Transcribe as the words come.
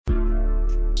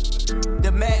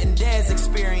Dez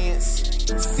Experience,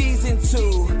 Season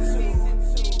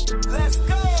 2. Let's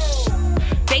go!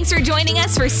 Thanks for joining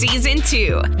us for Season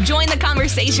 2. Join the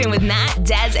conversation with Matt,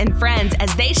 Dez, and friends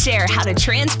as they share how to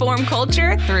transform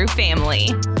culture through family.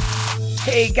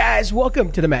 Hey guys,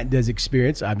 welcome to the Matt and Dez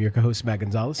Experience. I'm your co-host, Matt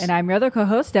Gonzalez. And I'm your other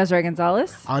co-host, Desiree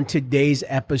Gonzalez. On today's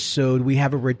episode, we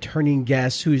have a returning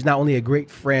guest who's not only a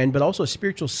great friend, but also a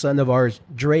spiritual son of ours,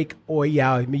 Drake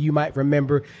Oyao. You might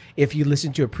remember if you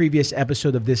listened to a previous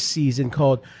episode of this season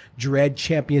called Dread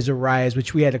Champions Arise,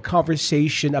 which we had a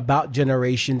conversation about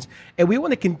generations. And we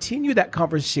want to continue that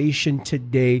conversation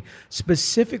today.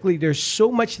 Specifically, there's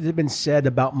so much that has been said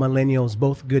about millennials,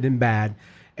 both good and bad.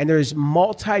 And there's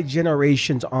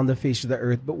multi-generations on the face of the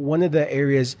earth. But one of the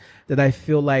areas that I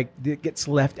feel like that gets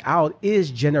left out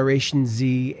is Generation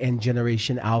Z and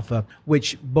Generation Alpha,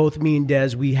 which both me and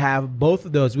Des, we have both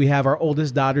of those. We have our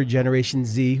oldest daughter, Generation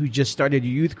Z, who just started a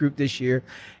youth group this year.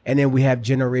 And then we have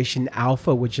Generation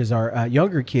Alpha, which is our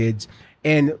younger kids.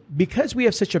 And because we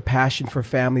have such a passion for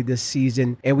family this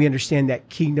season, and we understand that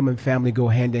kingdom and family go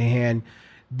hand in hand,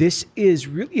 this is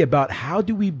really about how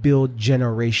do we build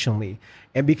generationally.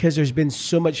 And because there's been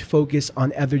so much focus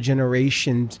on other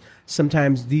generations,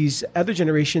 sometimes these other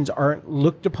generations aren't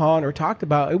looked upon or talked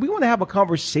about. And we want to have a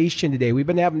conversation today. We've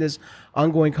been having this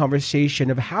ongoing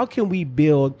conversation of how can we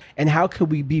build and how can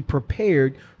we be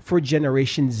prepared for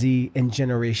Generation Z and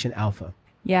Generation Alpha.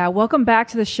 Yeah, welcome back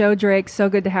to the show, Drake. So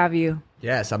good to have you.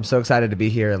 Yes, I'm so excited to be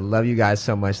here. Love you guys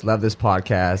so much. Love this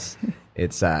podcast.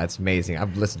 It's amazing.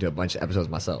 I've listened to a bunch of episodes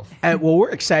myself. And well,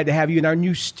 we're excited to have you in our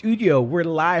new studio. We're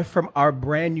live from our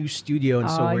brand new studio, and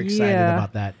so we're excited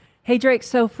about that. Hey, Drake,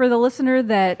 so for the listener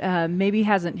that maybe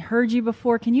hasn't heard you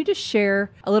before, can you just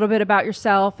share a little bit about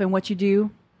yourself and what you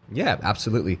do? Yeah,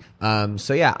 absolutely.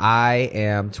 I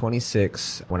am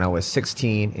 26. When I was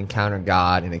 16, encountered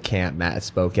God in a camp Matt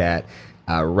spoke at.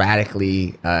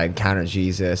 Radically encountered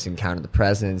Jesus, encountered the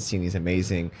presence, seen these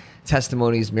amazing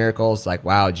testimonies, miracles, like,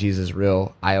 wow, Jesus is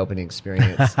real, eye-opening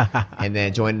experience. And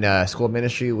then joined school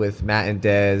ministry with Matt and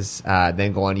Dez,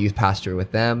 then go on youth pastor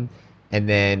with them. And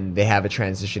then they have a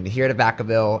transition here to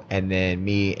Vacaville. And then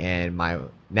me and my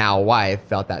now wife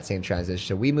felt that same transition.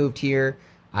 So we moved here.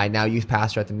 I now youth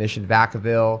pastor at the Mission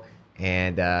Vacaville,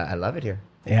 and I love it here.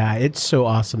 Yeah, it's so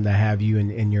awesome to have you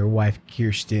and your wife,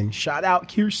 Kirsten. Shout out,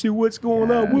 Kirsten. What's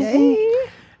going on?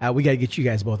 We got to get you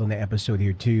guys both on the episode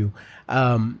here, too.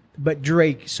 But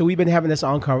Drake, so we've been having this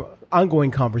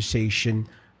ongoing conversation.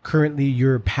 Currently,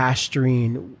 you're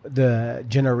pastoring the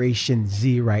Generation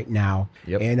Z right now.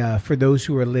 Yep. And for those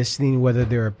who are listening, whether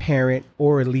they're a parent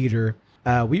or a leader,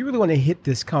 we really want to hit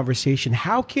this conversation.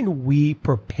 How can we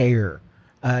prepare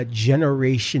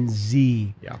Generation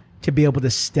Z to be able to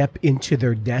step into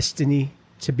their destiny,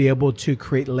 to be able to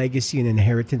create legacy and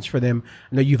inheritance for them?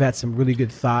 I know you've had some really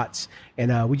good thoughts,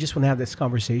 and we just want to have this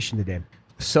conversation today.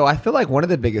 So I feel like one of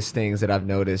the biggest things that I've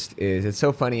noticed is it's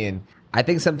so funny, and I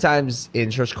think sometimes in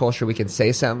church culture we can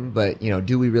say something, but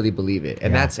do we really believe it?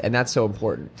 And that's so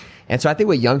important. And so I think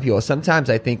with young people, sometimes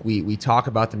I think we talk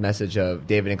about the message of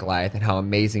David and Goliath and how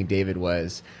amazing David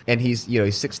was, and he's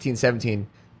 16, 17.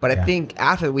 But I think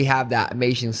after we have that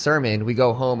amazing sermon, we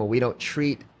go home and we don't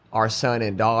treat our son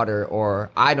and daughter, or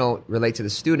I don't relate to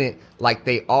the student like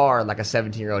they are like a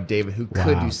 17-year-old David who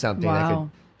could do something that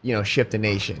could, shift a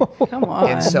nation. Come on.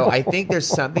 And so I think there's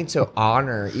something to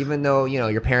honor, even though,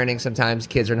 you're parenting, sometimes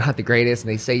kids are not the greatest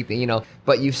and they say things,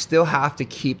 but you still have to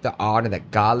keep the honor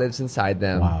that God lives inside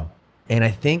them. Wow. And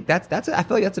I think I feel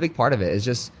like that's a big part of it. It's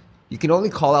just, you can only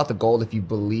call out the gold if you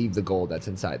believe the gold that's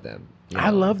inside them.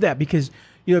 I love that because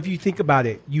if you think about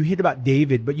it, you hit about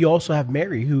David, but you also have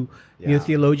Mary, who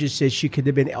theologians says she could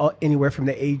have been anywhere from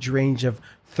the age range of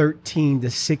 13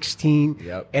 to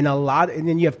 16, and and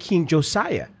then you have King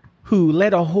Josiah, who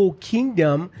led a whole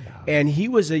kingdom, and he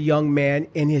was a young man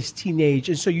in his teenage,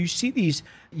 and so you see these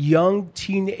young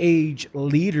teenage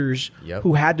leaders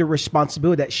who had the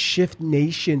responsibility that shift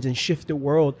nations and shift the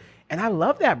world, and I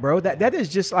love that, bro. That is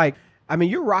just like. I mean,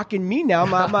 you're rocking me now.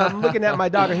 I'm looking at my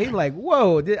daughter Hayden like,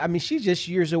 whoa. I mean, she's just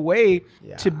years away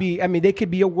to be, they could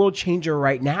be a world changer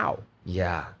right now.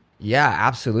 Yeah,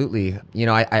 absolutely.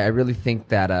 I really think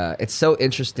that it's so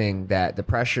interesting that the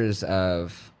pressures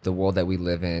of the world that we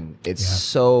live in, it's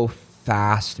so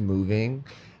fast moving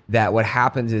that what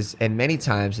happens is, and many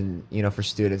times, and for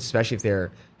students, especially if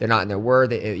they're not in their word,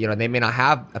 they may not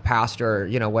have a pastor,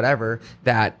 or, whatever,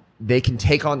 that they can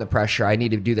take on the pressure. I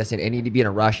need to do this, and I need to be in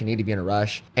a rush.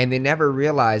 And they never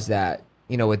realize that,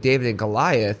 with David and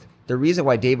Goliath, the reason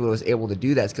why David was able to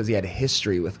do that is because he had a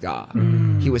history with God.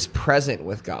 He was present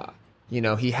with God.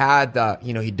 he had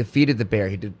he defeated the bear.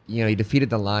 He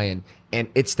defeated the lion. And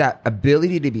it's that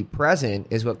ability to be present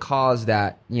is what caused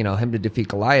that, him to defeat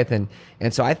Goliath. And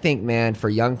so I think, man, for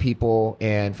young people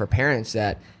and for parents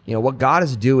that, what God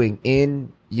is doing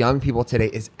in young people today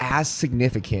is as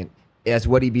significant as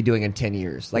what he'd be doing in 10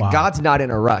 years. Like, God's not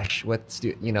in a rush with,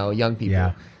 young people.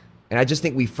 Yeah. And I just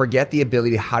think we forget the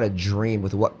ability how to dream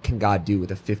with what can God do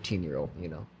with a 15-year-old, You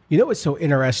know what's so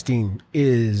interesting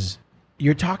is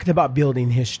you're talking about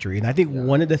building history. And I think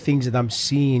one of the things that I'm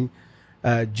seeing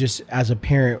just as a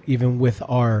parent, even with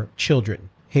our children,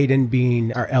 Hayden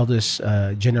being our eldest,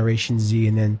 Generation Z,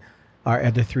 and then our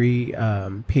other three,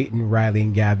 Peyton, Riley,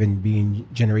 and Gavin being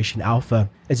Generation Alpha,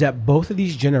 is that both of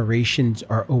these generations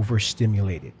are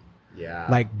overstimulated. Yeah.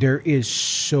 Like, there is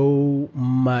so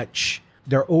much,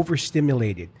 they're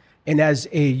overstimulated. And as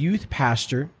a youth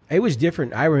pastor, it was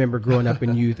different. I remember growing up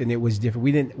in youth, and it was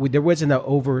different. There wasn't an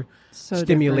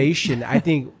overstimulation. I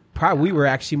think probably we were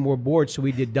actually more bored, so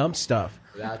we did dumb stuff.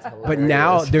 That's hilarious. But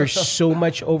now there's so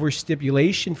much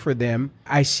overstimulation for them.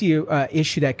 I see an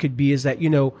issue that could be is that,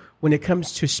 when it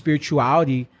comes to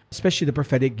spirituality, especially the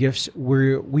prophetic gifts,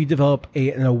 where we develop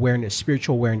an awareness,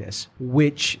 spiritual awareness,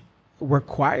 which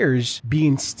requires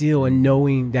being still and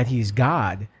knowing that he's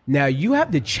God. Now you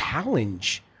have the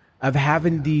challenge of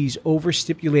having these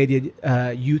overstimulated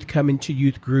youth come into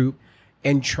youth group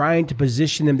and trying to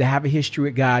position them to have a history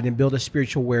with God and build a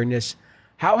spiritual awareness.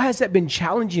 How has that been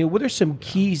challenging? What are some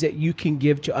keys that you can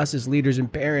give to us as leaders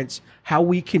and parents, how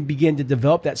we can begin to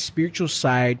develop that spiritual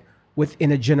side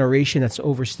within a generation that's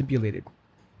overstimulated?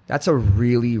 That's a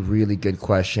really, really good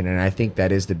question. And I think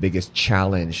that is the biggest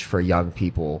challenge for young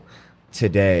people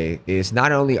today, is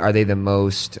not only are they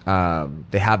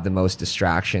they have the most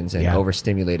distractions and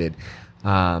overstimulated,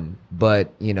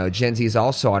 but Gen Z is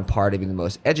also on par to be the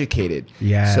most educated.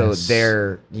 Yes. So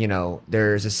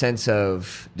there's a sense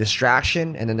of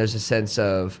distraction, and then there's a sense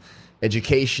of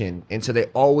education, and so they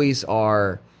always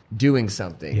are doing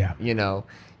something.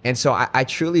 And so I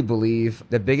truly believe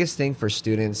the biggest thing for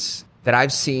students that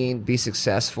I've seen be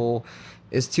successful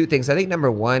is two things. I think number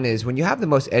one is when you have the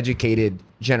most educated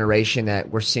generation that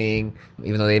we're seeing,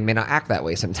 even though they may not act that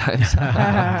way sometimes,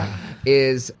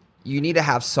 is you need to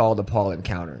have Saul to Paul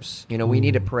encounters. We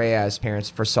need to pray as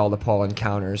parents for Saul to Paul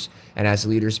encounters and as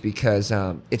leaders, because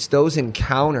it's those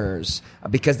encounters,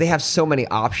 because they have so many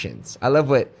options. I love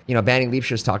what, Banning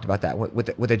Liebscher's talked about that.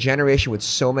 With a generation with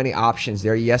so many options,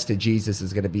 their yes to Jesus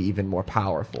is going to be even more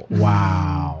powerful.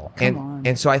 Wow.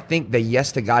 And so I think the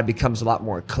yes to God becomes a lot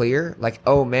more clear. Like,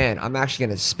 oh man, I'm actually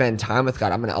going to spend time with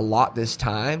God. I'm going to allot this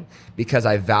time because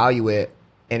I value it.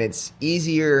 And it's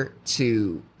easier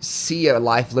to see a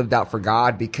life lived out for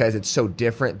God because it's so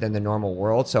different than the normal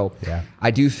world. So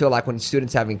I do feel like when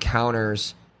students have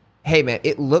encounters, hey man,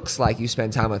 it looks like you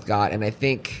spend time with God. And I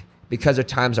think because their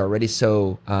time's already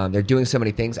so, they're doing so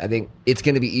many things, I think it's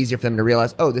going to be easier for them to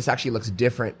realize, oh, this actually looks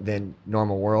different than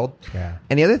normal world. Yeah.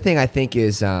 And the other thing I think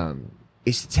is to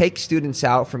take students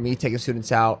out, for me, taking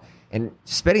students out and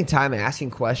spending time and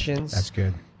asking questions. That's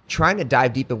good. Trying to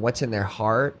dive deep in what's in their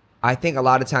heart. I think a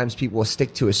lot of times people will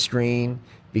stick to a screen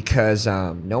because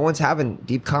no one's having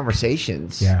deep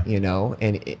conversations,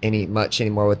 and much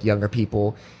anymore with younger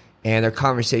people. And their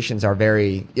conversations are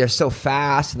they're so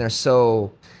fast and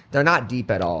they're not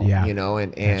deep at all,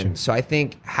 and so I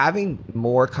think having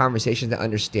more conversations and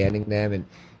understanding them, and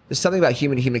there's something about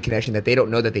human-to-human connection that they don't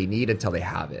know that they need until they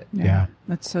have it. Yeah.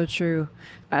 That's so true.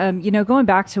 Going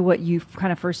back to what you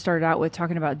kind of first started out with,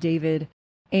 talking about David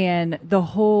and the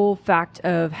whole fact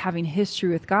of having history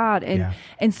with God.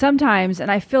 And sometimes,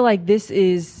 and I feel like this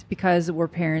is because we're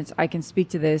parents, I can speak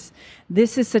to this.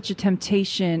 This is such a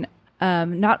temptation.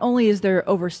 Not only is there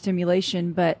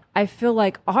overstimulation, but I feel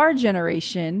like our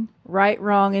generation, right,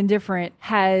 wrong, indifferent,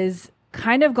 has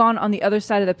kind of gone on the other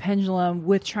side of the pendulum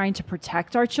with trying to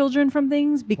protect our children from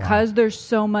things because there's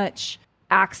so much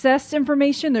access to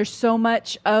information. There's so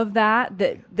much of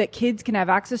that kids can have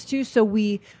access to. So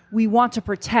we want to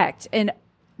protect. And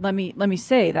let me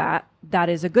say that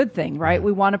is a good thing, right?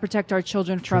 We want to protect our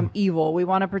children from evil. We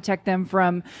want to protect them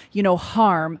from,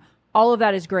 harm. All of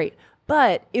that is great.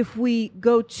 But if we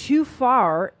go too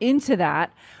far into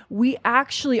that, we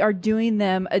actually are doing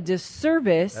them a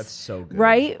disservice. That's so good.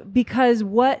 Right? Because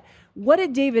what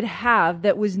did David have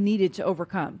that was needed to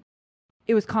overcome?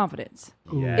 It was confidence.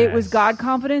 Yes. It was God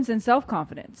confidence and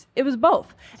self-confidence. It was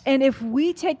both. And if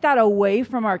we take that away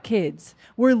from our kids,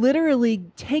 we're literally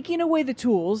taking away the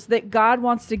tools that God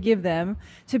wants to give them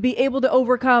to be able to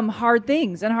overcome hard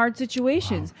things and hard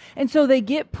situations. And so they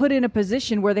get put in a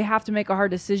position where they have to make a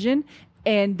hard decision,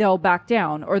 and they'll back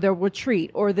down, or they'll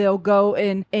retreat, or they'll go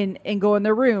and go in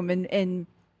their room and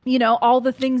all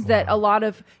the things that a lot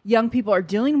of young people are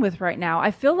dealing with right now.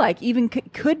 I feel like even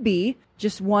could be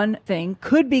just one thing,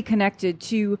 could be connected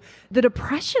to the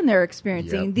depression they're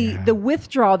experiencing, the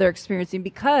withdrawal they're experiencing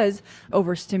because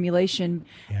overstimulation.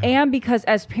 And because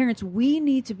as parents, we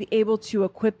need to be able to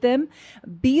equip them,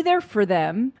 be there for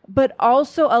them, but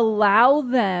also allow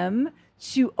them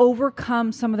to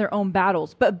overcome some of their own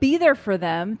battles, but be there for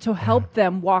them to help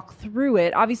them walk through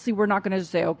it. Obviously, we're not going to just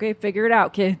say, okay, figure it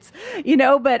out, kids,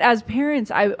 but as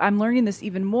parents, I'm learning this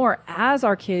even more as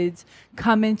our kids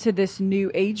come into this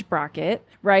new age bracket,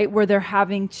 right? Where they're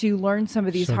having to learn some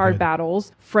of these hard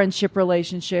battles, friendship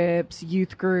relationships,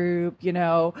 youth group,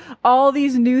 all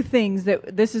these new things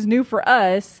that this is new for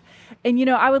us. And,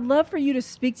 I would love for you to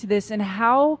speak to this, and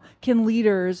how can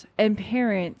leaders and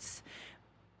parents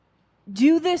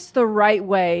do this the right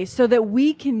way so that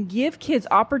we can give kids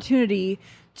opportunity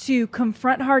to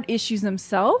confront hard issues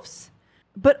themselves,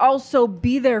 but also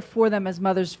be there for them as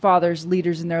mothers, fathers,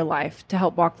 leaders in their life to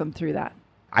help walk them through that?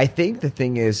 I think the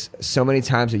thing is, so many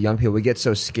times with young people, we get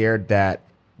so scared that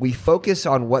we focus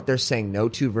on what they're saying no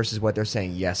to versus what they're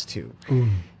saying yes to.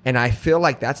 And I feel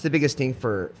like that's the biggest thing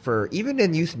for even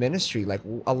in youth ministry. Like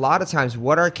a lot of times,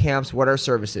 what are camps? What are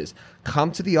services?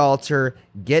 Come to the altar,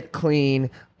 get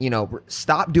clean,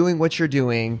 stop doing what you're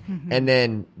doing. And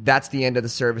then that's the end of the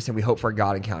service, and we hope for a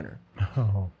God encounter.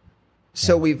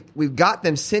 So we've got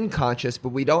them sin conscious, but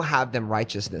we don't have them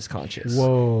righteousness conscious.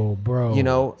 Whoa,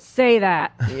 bro. Say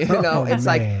that. It's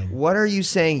like, what are you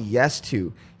saying yes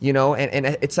to? And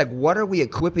it's like, what are we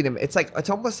equipping them? It's like, it's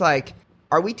almost like,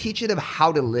 are we teaching them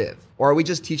how to live, or are we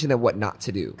just teaching them what not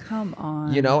to do? Come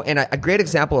on. And a great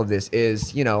example of this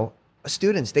is,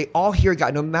 students, they all hear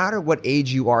God. No matter what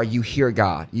age you are, you hear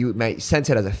God. You might sense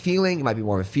it as a feeling. You might be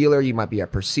more of a feeler. You might be a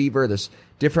perceiver. There's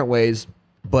different ways.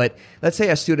 But let's say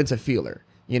a student's a feeler,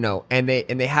 and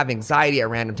they have anxiety at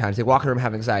random times. They walk in the room and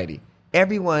have anxiety.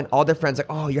 Everyone, all their friends, like,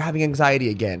 oh, you're having anxiety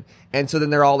again. And so then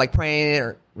they're all like praying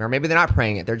it, or maybe they're not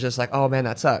praying it. They're just like, oh man,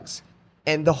 that sucks.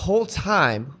 And the whole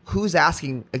time, who's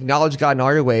asking, acknowledge God in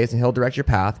all your ways and he'll direct your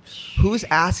path. Who's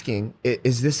asking,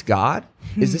 is this God?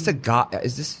 Is this a God?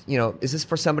 Is this, is this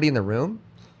for somebody in the room?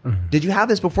 Did you have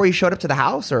this before you showed up to the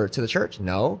house or to the church?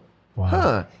 No.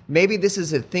 Wow. Maybe this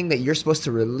is a thing that you're supposed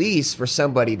to release for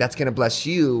somebody that's going to bless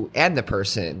you and the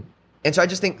person. And so I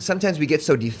just think sometimes we get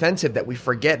so defensive that we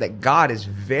forget that God is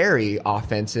very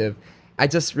offensive. I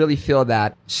just really feel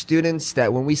that students,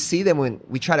 that when we see them, when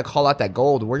we try to call out that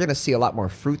gold, we're going to see a lot more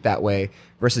fruit that way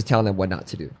versus telling them what not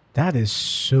to do. That is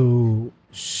so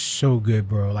good,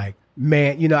 bro. Like,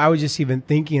 man, I was just even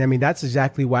thinking, that's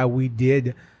exactly why we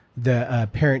did the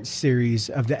parent series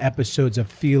of the episodes of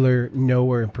feeler,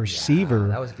 knower, and perceiver.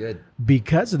 That was good.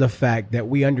 Because of the fact that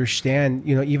we understand,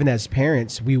 even as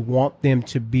parents, we want them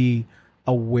to be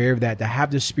aware of that, to have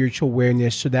the spiritual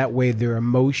awareness, so that way their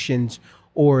emotions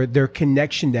or their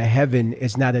connection to heaven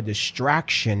is not a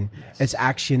distraction. Yes. It's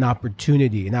actually an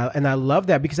opportunity. And I love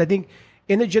that, because I think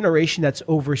in a generation that's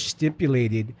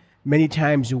overstimulated, many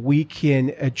times we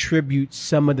can attribute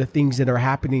some of the things that are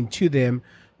happening to them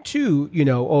to,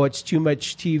 it's too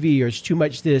much TV, or it's too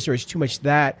much this, or it's too much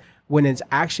that, when it's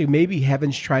actually maybe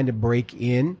heaven's trying to break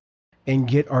in and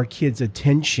get our kids'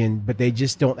 attention, but they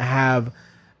just don't have,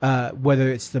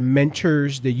 whether it's the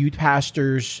mentors, the youth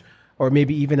pastors, or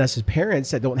maybe even us as parents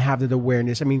that don't have that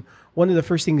awareness. One of the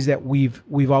first things that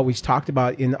we've always talked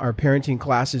about in our parenting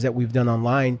classes that we've done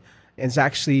online, and it's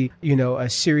actually, a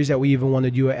series that we even want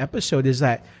to do an episode, is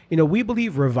that, we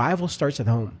believe revival starts at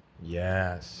home.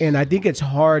 Yes. And I think it's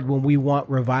hard when we want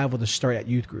revival to start at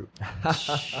youth group.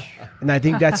 And I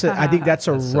think that's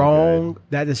wrong.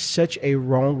 That is such a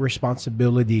wrong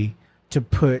responsibility to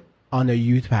put on a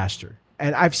youth pastor.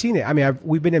 And I've seen it.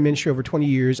 We've been in ministry over 20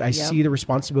 years. I see the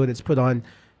responsibility that's put on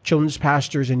children's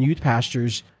pastors and youth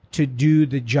pastors to do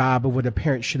the job of what a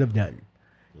parent should have done.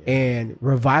 Yeah. And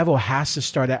revival has to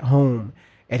start at home.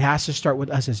 It has to start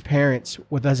with us as parents,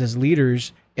 with us as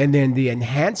leaders. And then the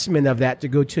enhancement of that to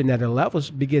go to another level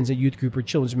begins at youth group or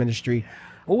children's ministry.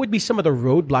 What would be some of the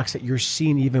roadblocks that you're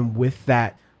seeing even with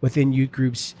that within youth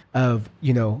groups of,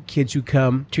 kids who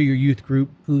come to your youth group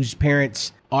whose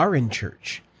parents are in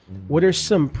church? What are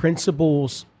some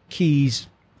principles, keys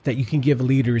that you can give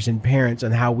leaders and parents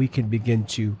on how we can begin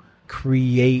to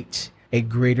create a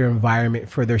greater environment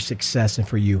for their success and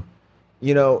for you?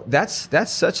 That's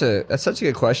such a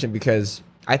good question, because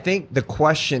I think the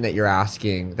question that you're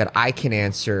asking that I can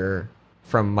answer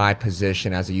from my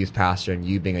position as a youth pastor and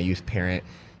you being a youth parent,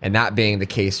 and that being the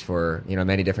case for,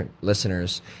 many different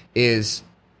listeners, is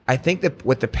I think that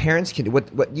what the parents can do,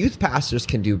 what youth pastors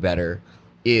can do better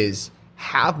is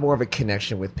have more of a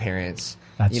connection with parents.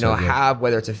 That's so good. Have,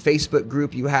 whether it's a Facebook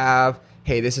group you have,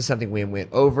 hey, this is something we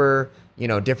went over,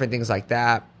 different things like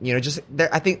that. Just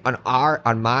there, I think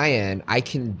on my end, I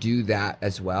can do that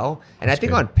as well. And I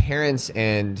think on parents'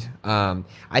 end,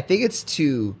 I think it's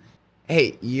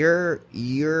hey, you're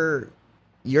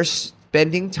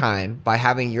spending time by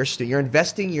having you're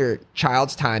investing your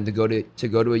child's time to go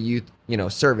to a youth,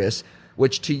 service,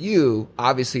 which to you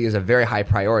obviously is a very high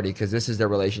priority because this is their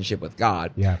relationship with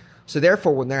God. Yeah. So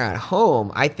therefore, when they're at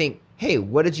home, I think, hey,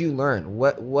 what did you learn?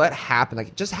 What happened?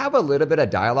 Like, just have a little bit of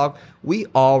dialogue. We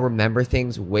all remember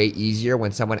things way easier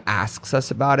when someone asks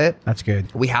us about it. That's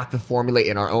good. We have to formulate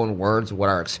in our own words what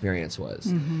our experience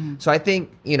was. So I think,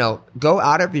 go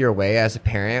out of your way as a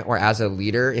parent or as a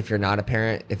leader. If you're not a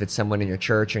parent, if it's someone in your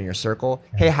church or in your circle,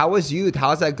 hey, how was youth?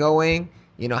 How's that going?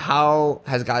 How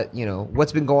has God,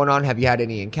 what's been going on? Have you had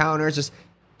any encounters? Just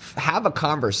have a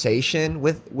conversation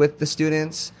with the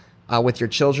students, with your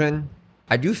children.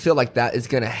 I do feel like that is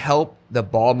going to help the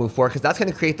ball move forward because that's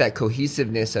going to create that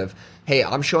cohesiveness of, hey,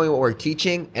 I'm showing what we're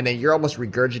teaching, and then you're almost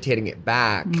regurgitating it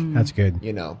back. That's good.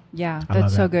 Yeah,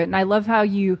 that's so good. And I love how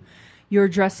you're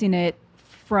addressing it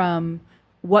from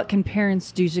what can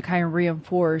parents do to kind of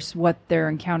reinforce what their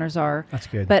encounters are. That's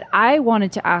good. But I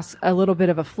wanted to ask a little bit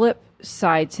of a flip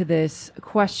side to this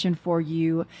question for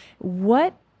you.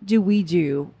 What do we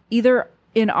do, either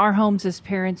in our homes as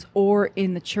parents or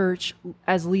in the church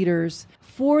as leaders,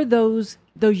 for those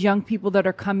young people that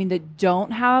are coming that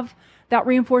don't have that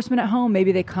reinforcement at home?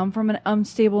 Maybe they come from an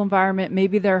unstable environment.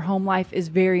 Maybe their home life is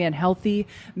very unhealthy.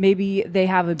 Maybe they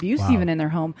have abuse even in their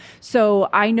home. So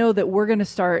I know that we're going to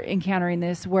start encountering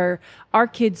this where our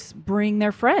kids bring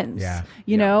their friends,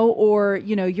 or,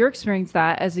 you're experiencing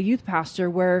that as a youth pastor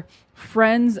where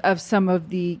friends of some of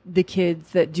the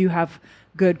kids that do have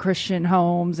good Christian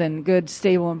homes and good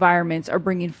stable environments are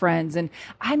bringing friends. And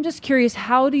I'm just curious,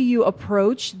 how do you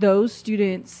approach those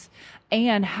students,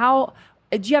 and how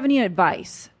do you have any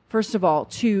advice, first of all,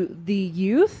 to the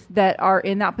youth that are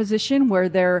in that position where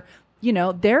they're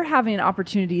having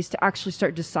opportunities to actually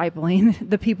start discipling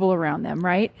the people around them,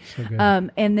 right? So good.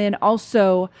 And then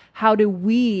also, how do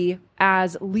we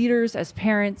as leaders, as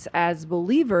parents, as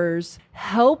believers,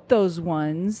 help those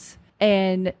ones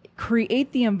and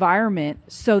create the environment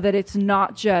so that it's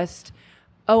not just,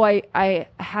 oh, I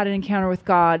had an encounter with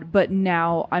God, but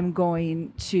now I'm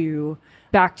going to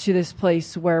back to this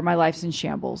place where my life's in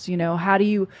shambles. How do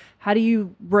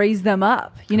you raise them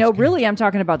up? Really, I'm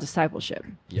talking about discipleship.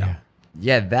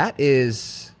 Yeah,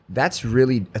 that's a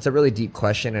really deep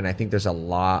question, and I think there's a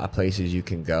lot of places you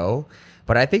can go.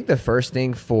 But I think the first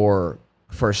thing for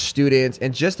students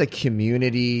and just a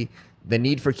community, the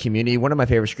need for community. One of my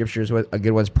favorite scriptures, a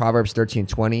good one's Proverbs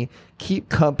 13:20. Keep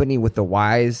company with the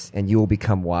wise and you will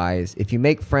become wise. If you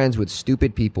make friends with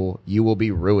stupid people, you will be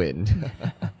ruined.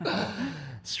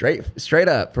 Straight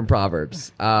up from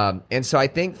Proverbs. And so I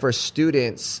think for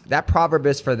students, that proverb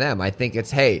is for them. I think it's,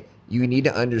 hey, you need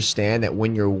to understand that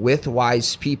when you're with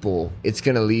wise people, it's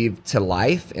going to lead to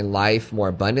life and life more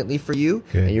abundantly for you.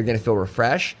 Good. And you're going to feel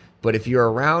refreshed. But if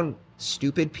you're around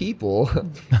stupid people,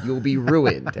 you'll be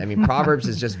ruined. I mean, Proverbs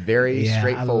is just very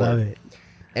straightforward. I love it.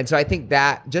 And so I think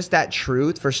that just that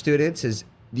truth for students is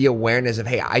the awareness of,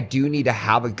 hey, I do need to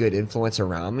have a good influence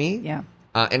around me. Yeah.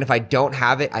 And if I don't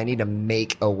have it, I need to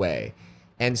make a way.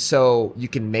 And so you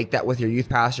can make that with your youth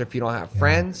pastor if you don't have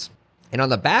friends. And on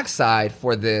the backside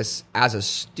for this, as a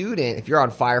student, if you're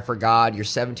on fire for God, you're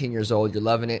 17 years old, you're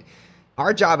loving it.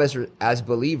 Our job as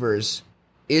believers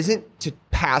isn't to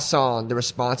pass on the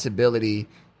responsibility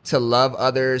to love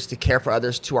others, to care for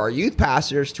others, to our youth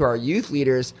pastors, to our youth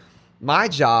leaders. My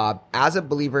job as a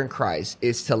believer in Christ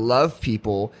is to love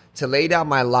people, to lay down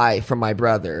my life for my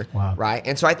brother, right?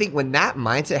 And so I think when that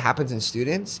mindset happens in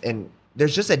students and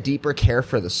there's just a deeper care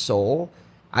for the soul,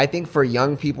 I think for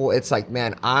young people, it's like,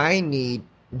 man, I need,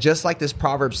 just like this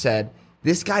proverb said,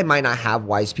 this guy might not have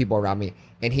wise people around me,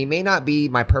 and he may not be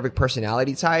my perfect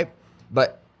personality type,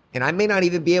 and I may not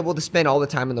even be able to spend all the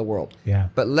time in the world. Yeah.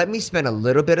 But let me spend a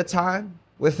little bit of time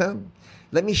with him.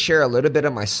 Let me share a little bit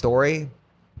of my story.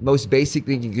 Most basic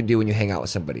thing you can do when you hang out with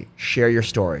somebody. Share your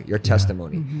story, your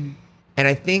testimony. Mm-hmm. And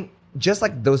I think just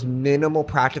like those minimal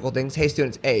practical things. Hey,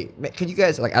 students, hey, can you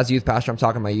guys, like as a youth pastor, I'm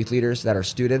talking to my youth leaders that are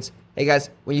students. Hey, guys,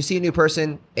 when you see a new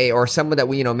person, or someone that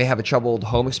we may have a troubled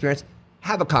home experience,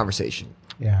 have a conversation.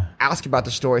 Yeah. Ask about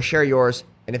the story, share yours.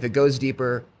 And if it goes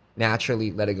deeper,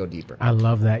 naturally let it go deeper. I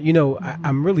love that.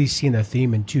 I'm really seeing a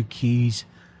theme in two keys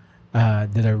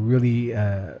that are really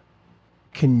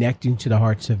connecting to the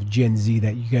hearts of Gen Z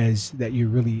that you're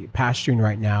really pastoring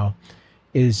right now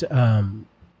is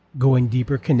going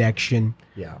deeper connection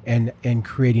and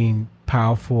creating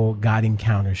powerful God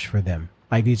encounters for them.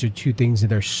 Like these are two things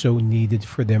that are so needed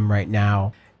for them right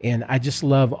now. And I just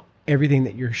love everything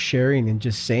that you're sharing and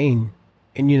just saying.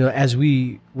 And, as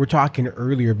we were talking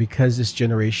earlier, because this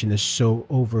generation is so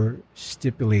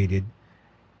overstimulated,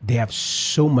 they have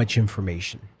so much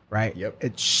information, right? Yep.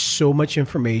 It's so much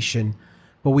information,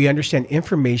 but we understand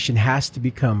information has to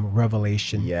become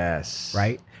revelation. Yes.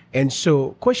 Right? And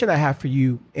so question I have for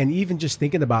you, and even just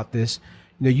thinking about this,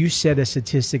 you said a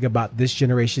statistic about this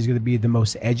generation is going to be the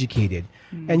most educated.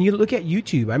 And you look at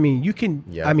YouTube. I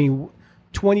mean,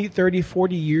 20, 30,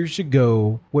 40 years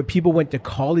ago, what people went to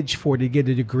college for to get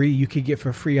a degree, you could get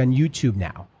for free on YouTube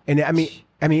now. And I mean,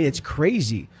 it's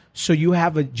crazy. So you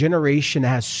have a generation that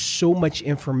has so much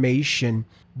information,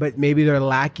 but maybe they're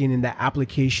lacking in the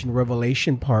application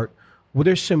revelation part. What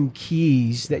are some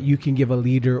keys that you can give a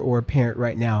leader or a parent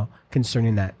right now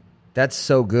concerning that? That's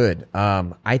so good.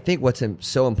 I think what's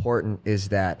so important is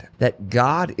that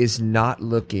God is not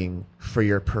looking for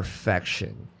your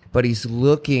perfection, but he's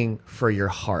looking for your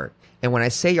heart. And when I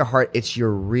say your heart, it's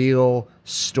your real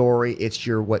story. It's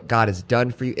what God has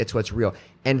done for you. It's what's real.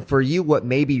 And for you, what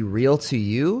may be real to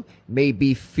you may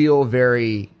feel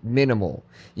very minimal,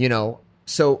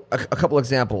 So a couple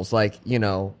examples, like,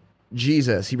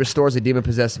 Jesus, he restores a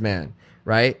demon-possessed man,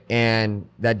 right? And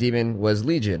that demon was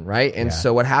Legion, right? And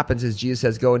so what happens is Jesus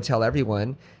says, go and tell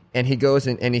everyone. And he goes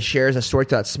and he shares a story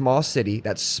to that small city,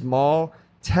 that small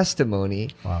testimony.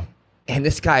 Wow. And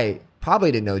this guy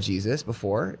probably didn't know Jesus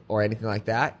before or anything like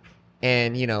that.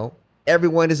 And,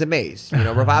 everyone is amazed.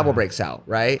 Revival breaks out,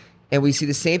 right? And we see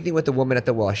the same thing with the woman at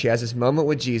the well. She has this moment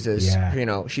with Jesus.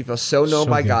 Yeah. She feels so known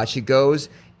by God. She goes,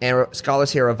 and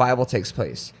scholars say a revival takes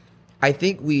place. I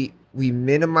think we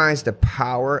minimize the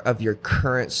power of your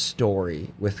current story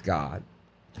with God.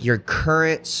 Your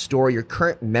current story, your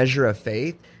current measure of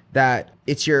faith, that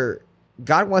it's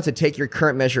God wants to take your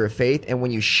current measure of faith, and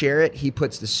when you share it, he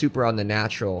puts the super on the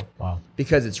natural. Wow.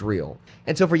 Because it's real.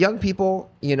 And so for young people,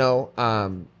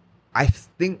 I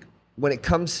think when it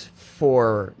comes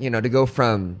for, to go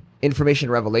from information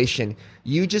to revelation,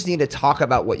 you just need to talk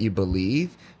about what you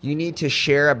believe. You need to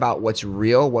share about what's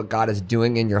real, what God is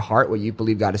doing in your heart, what you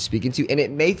believe God is speaking to. And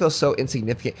it may feel so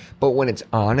insignificant, but when it's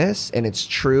honest and it's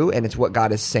true and it's what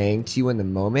God is saying to you in the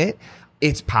moment,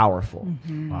 it's powerful.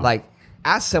 Mm-hmm. Wow. Like,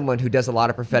 as someone who does a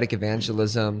lot of prophetic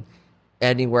evangelism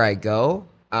anywhere I go,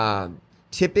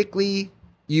 typically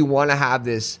you want to have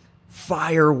this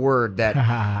fire word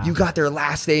that you got their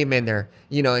last name in there,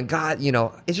 and God,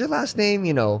 is your last name,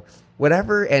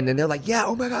 whatever. And then they're like, yeah,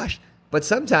 oh my gosh. But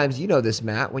sometimes, this,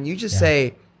 Matt, when you just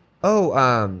say, oh,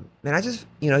 man, I just,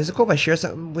 is it cool if I share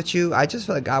something with you? I just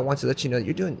feel like God wants to let you know that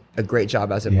you're doing a great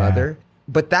job as a mother.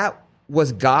 But that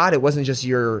was God. It wasn't just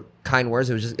your kind words.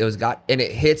 It was God. And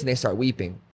it hits and they start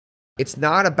weeping. It's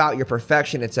not about your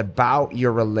perfection. It's about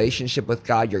your relationship with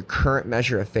God, your current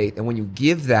measure of faith. And when you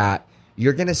give that,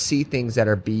 you're going to see things that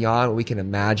are beyond what we can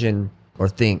imagine or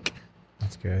think.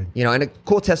 That's good. And a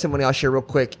cool testimony I'll share real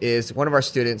quick is one of our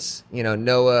students,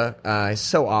 Noah, is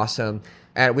so awesome.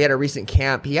 We had a recent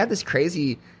camp. He had this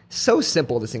crazy, so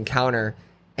simple, this encounter.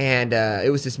 And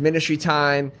it was this ministry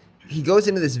time. He goes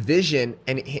into this vision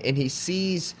and he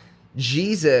sees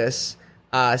Jesus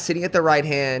sitting at the right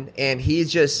hand. And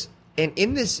he's just, and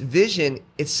in this vision,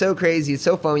 it's so crazy. It's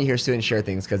so fun when you hear students share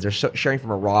things because they're sharing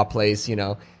from a raw place,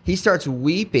 He starts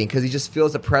weeping because he just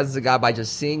feels the presence of God by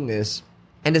just seeing this.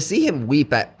 And to see him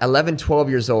weep at 11, 12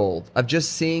 years old of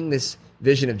just seeing this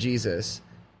vision of Jesus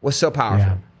was so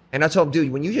powerful. Yeah. And I told him,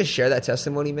 dude, when you just share that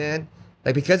testimony, man,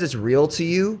 like because it's real to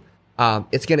you,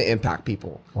 it's going to impact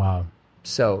people. Wow.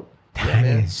 So that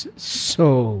is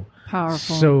so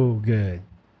powerful. So good.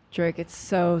 Drake, it's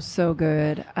so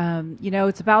good.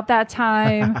 It's about that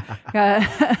time. Want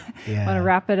to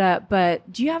wrap it up, but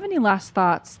do you have any last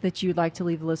thoughts that you'd like to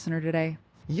leave the listener today?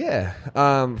 Yeah.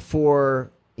 For,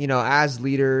 as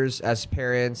leaders, as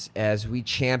parents, as we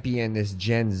champion this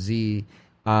Gen Z,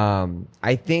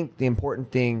 I think the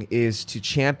important thing is to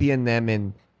champion them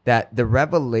in that the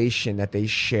revelation that they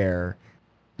share,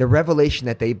 the revelation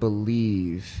that they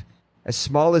believe, as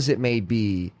small as it may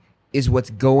be, is what's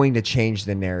going to change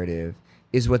the narrative,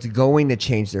 is what's going to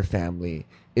change their family,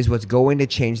 is what's going to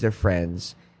change their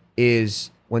friends, is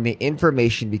when the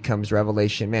information becomes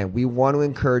revelation. Man, we want to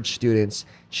encourage students,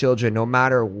 children, no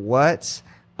matter what,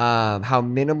 how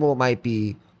minimal it might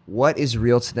be, what is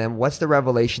real to them, what's the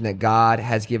revelation that God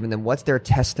has given them, what's their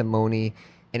testimony,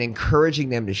 and encouraging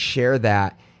them to share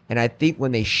that. And I think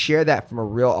when they share that from a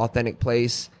real authentic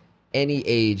place, any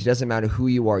age, doesn't matter who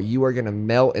you are going to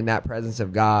melt in that presence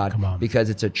of God because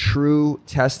it's a true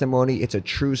testimony. It's a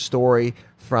true story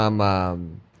from,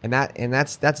 and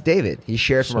that's David. He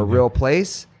shared from a real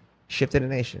place, shifted a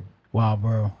nation. Wow,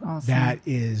 bro. Awesome. That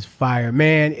is fire.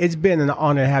 Man, it's been an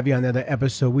honor to have you on another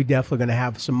episode. We definitely going to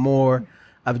have some more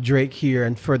of Drake here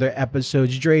in further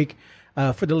episodes. Drake,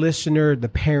 for the listener, the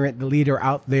parent, the leader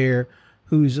out there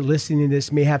who's listening to this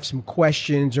may have some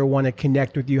questions or want to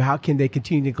connect with you, how can they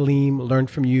continue to glean, learn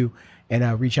from you,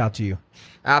 and reach out to you?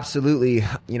 Absolutely.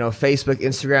 Facebook,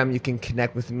 Instagram, you can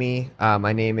connect with me.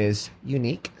 My name is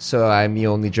unique, so I'm the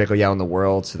only Drake Oyao in the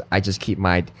world. So I just keep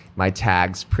my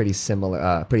tags pretty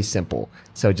simple.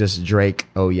 So just Drake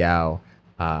Oyao.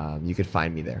 You could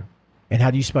find me there. And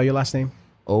how do you spell your last name?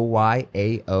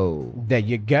 Oyao. There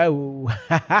you go.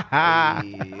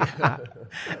 Hey.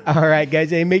 All right,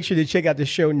 guys. Hey, make sure to check out the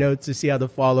show notes to see how to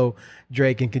follow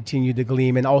Drake and continue to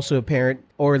gleam. And also, parent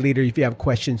or leader, if you have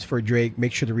questions for Drake,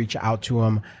 make sure to reach out to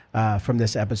him from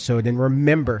this episode. And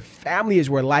remember, family is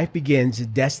where life begins,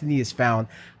 destiny is found,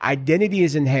 identity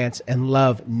is enhanced, and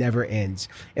love never ends.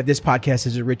 If this podcast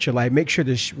has enriched your life, make sure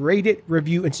to rate it,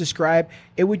 review, and subscribe.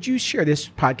 And would you share this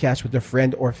podcast with a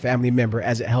friend or family member,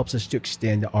 as it helps us to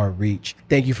extend our reach?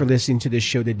 Thank you for listening to this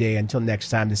show today. Until next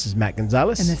time, this is Matt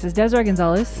Gonzalez. And this is Desiree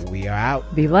Gonzalez. We are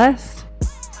out. Be blessed.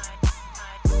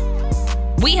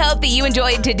 We hope that you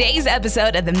enjoyed today's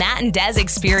episode of the Matt and Des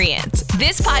Experience.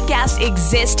 This podcast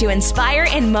exists to inspire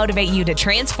and motivate you to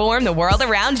transform the world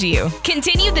around you.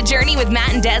 Continue the journey with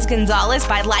Matt and Des Gonzalez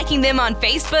by liking them on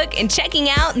Facebook and checking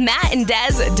out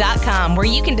mattanddes.com, where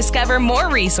you can discover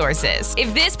more resources.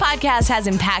 If this podcast has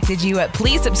impacted you,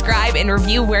 please subscribe and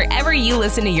review wherever you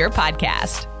listen to your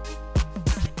podcast.